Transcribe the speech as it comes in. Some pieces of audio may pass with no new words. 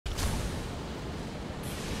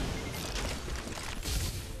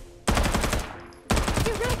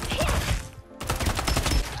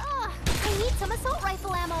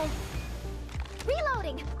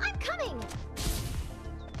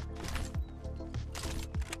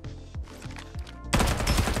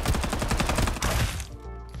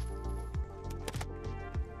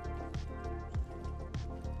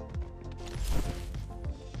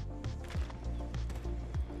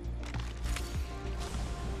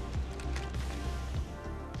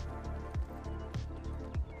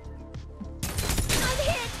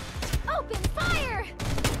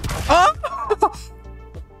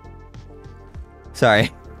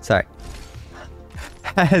Sorry. Sorry.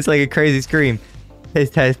 It's like a crazy scream.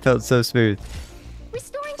 His test felt so smooth.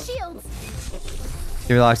 Restoring shields.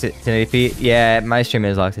 Stream locks at 1080p. Yeah, my stream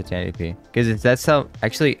is locked at 1080p. Because that's how...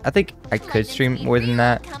 Actually, I think I could stream more than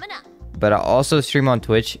that. But I also stream on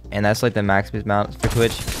Twitch. And that's like the maximum amount for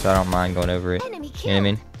Twitch. So I don't mind going over it. You know what I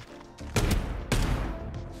mean?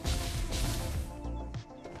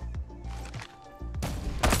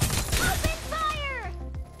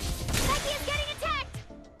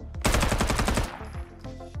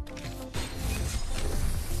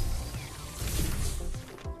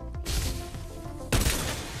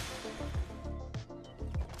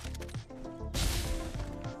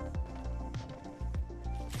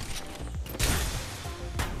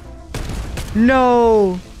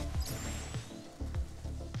 No!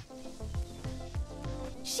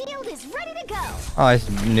 Shield is ready to go. Oh, it's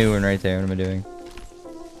a new one right there. What am I doing?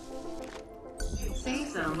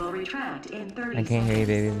 Safe zone will retract in 30 I can't hear you,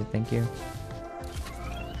 baby, but thank you.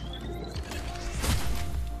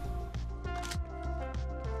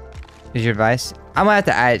 Is your advice? I might have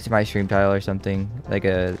to add it to my stream title or something. Like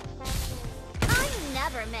a... I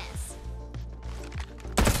never miss.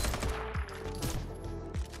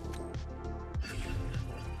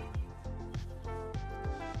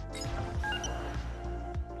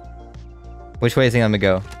 Which way do you think I'm gonna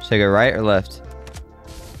go? Should I go right or left?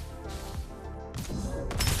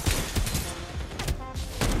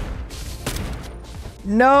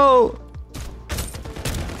 No!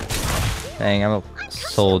 Dang, I'm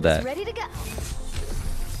sold that. Ready to go.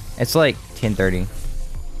 It's like 10:30.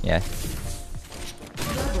 Yeah.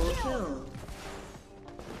 Double kill.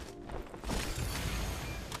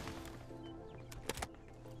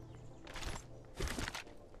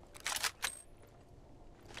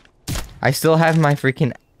 I still have my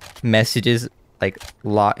freaking messages like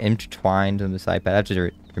intertwined on this iPad. I have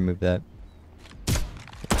to remove that.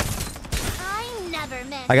 I never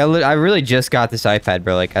miss. Like I really just got this iPad,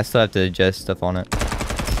 bro. Like I still have to adjust stuff on it.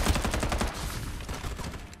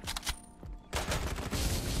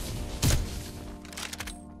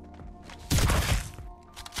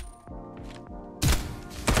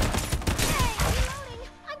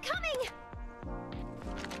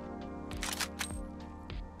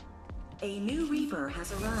 A new Reaper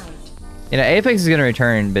has arrived. You know, Apex is gonna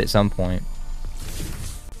return, but at some point.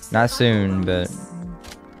 Not soon, but.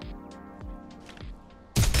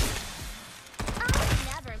 I'm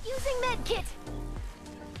never using medkit.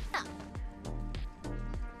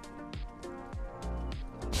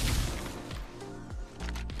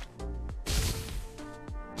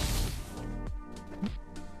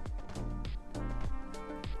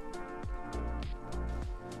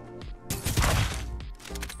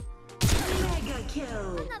 Mega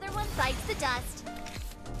kill. Another one bites the dust.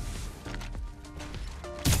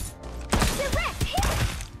 Direct hit.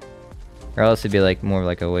 Or else it'd be like more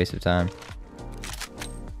like a waste of time.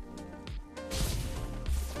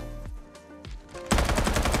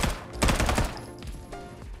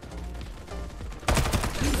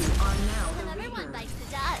 Another one bites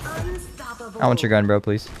the dust. Unstoppable. I want your gun, bro,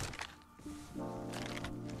 please.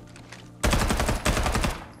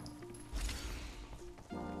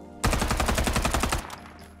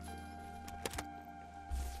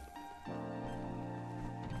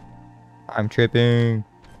 I'm tripping.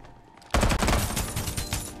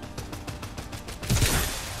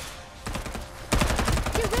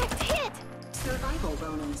 Direct hit. Survival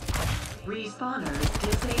bonus. Respawners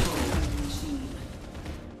disabled. Machine.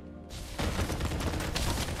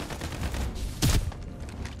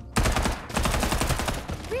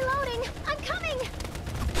 Reloading. I'm coming.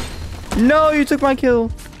 No, you took my kill.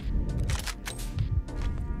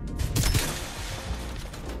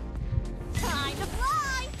 Time to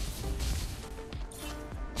fly.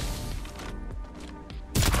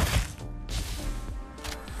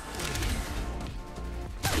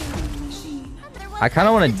 Killing machine. Another one I kind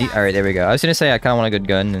of bites want the to. dust. All right, there we go. I was gonna say I kind of want a good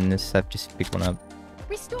gun, and this stuff just pick one up.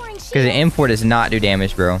 Restoring Because the shield. import does not do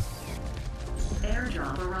damage, bro.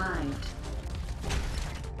 Airdrop arrived.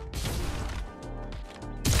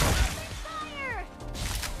 Fire.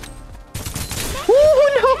 Ooh,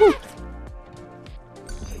 no!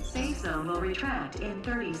 Safe zone will retract in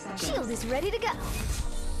 30 seconds. Shield is ready to go.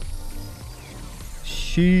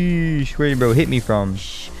 Sheesh, where bro hit me from?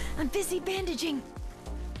 Shh. I'm busy bandaging.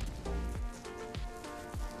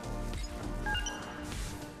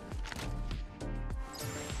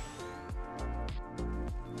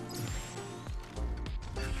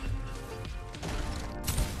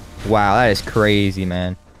 Wow, that is crazy,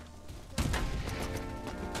 man.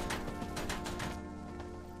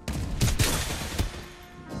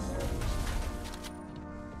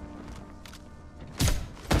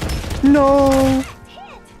 No.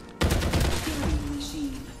 Killing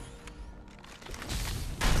machine.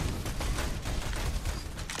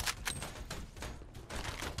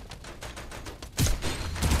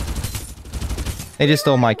 They just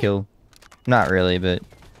stole my kill. Not really, but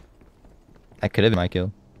that could have been my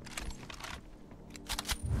kill.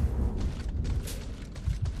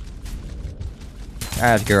 I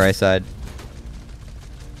have to go right side.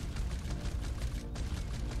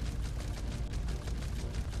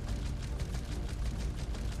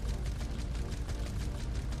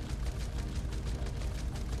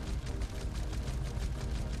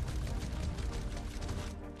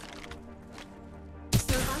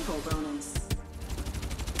 Survival bonus.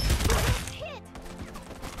 Hit.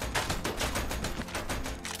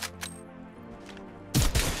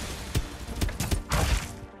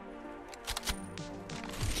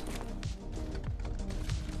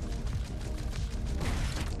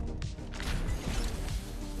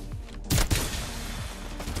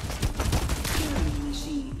 Killing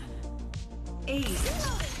machine. Ace.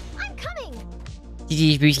 I'm coming.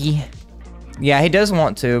 GG's, Brucey. Yeah, he does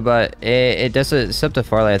want to, but it does it's up to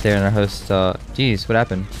Farlight there in our host. Jeez, what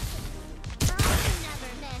happened?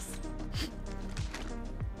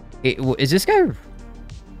 Never miss. Is this guy?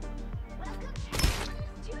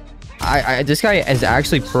 This guy is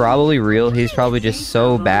actually probably real. He's probably just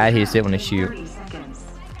so bad he just didn't want to shoot. 30 seconds.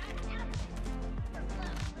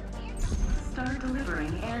 Start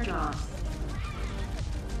delivering airdrops.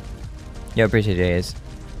 Yeah, appreciate it, Ace.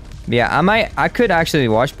 Yeah, I could actually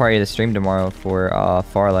watch party of the stream tomorrow for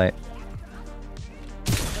Farlight.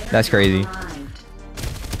 That's crazy. Arrived.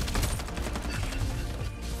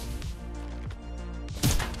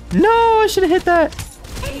 No, I should have hit that.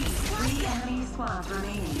 3 enemy squads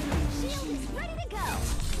remaining. Shield is ready to go.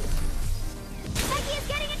 Becky is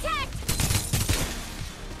getting attacked.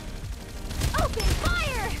 Open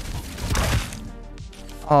fire.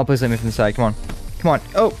 Oh, please let me from the side. Come on. Come on.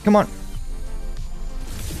 Oh, come on.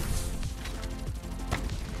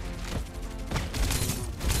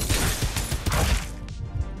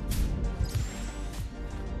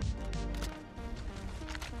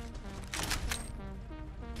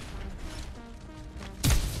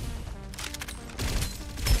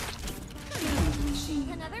 Killing machine.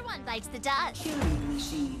 Another one bites the dust. Killing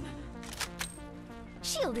machine.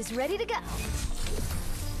 Shield is ready to go.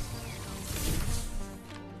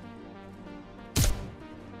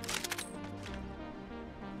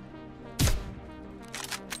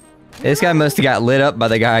 This guy must have got lit up by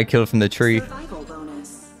the guy I killed from the tree. Survival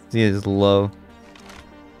bonus. He is low.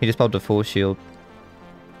 He just popped a full shield.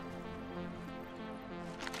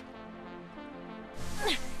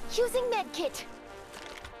 Using medkit.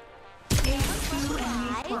 2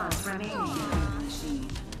 enemy squads remaining. Killing machine.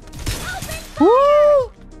 Open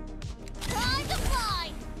Woo! time to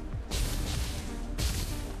fly.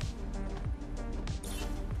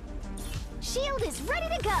 Shield is ready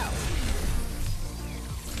to go.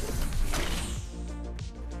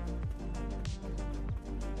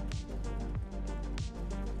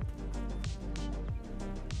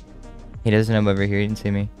 He doesn't know I'm over here. He didn't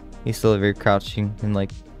see me. He's still over here crouching and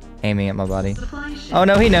like aiming at my body. Supply ship. Oh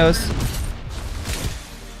no, he knows.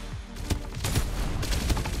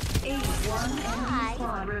 One enemy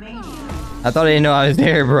squad remaining. I thought he didn't know I was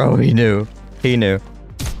there, bro. He knew. He knew.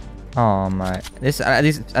 Oh my. I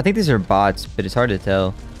think these are bots, but it's hard to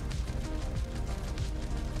tell.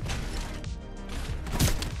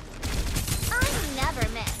 I never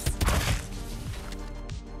miss.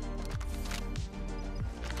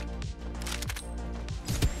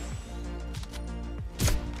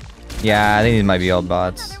 Yeah, I think these might be all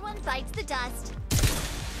bots. Another one bites the dust.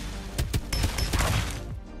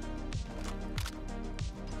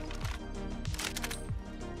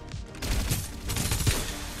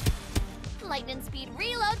 Lightning speed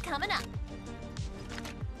reload coming up.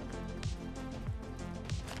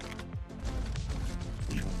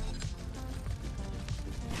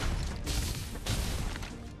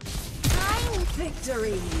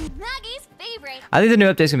 Victory. Maggie's favorite. I think the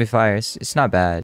new update's gonna be fire. It's not bad.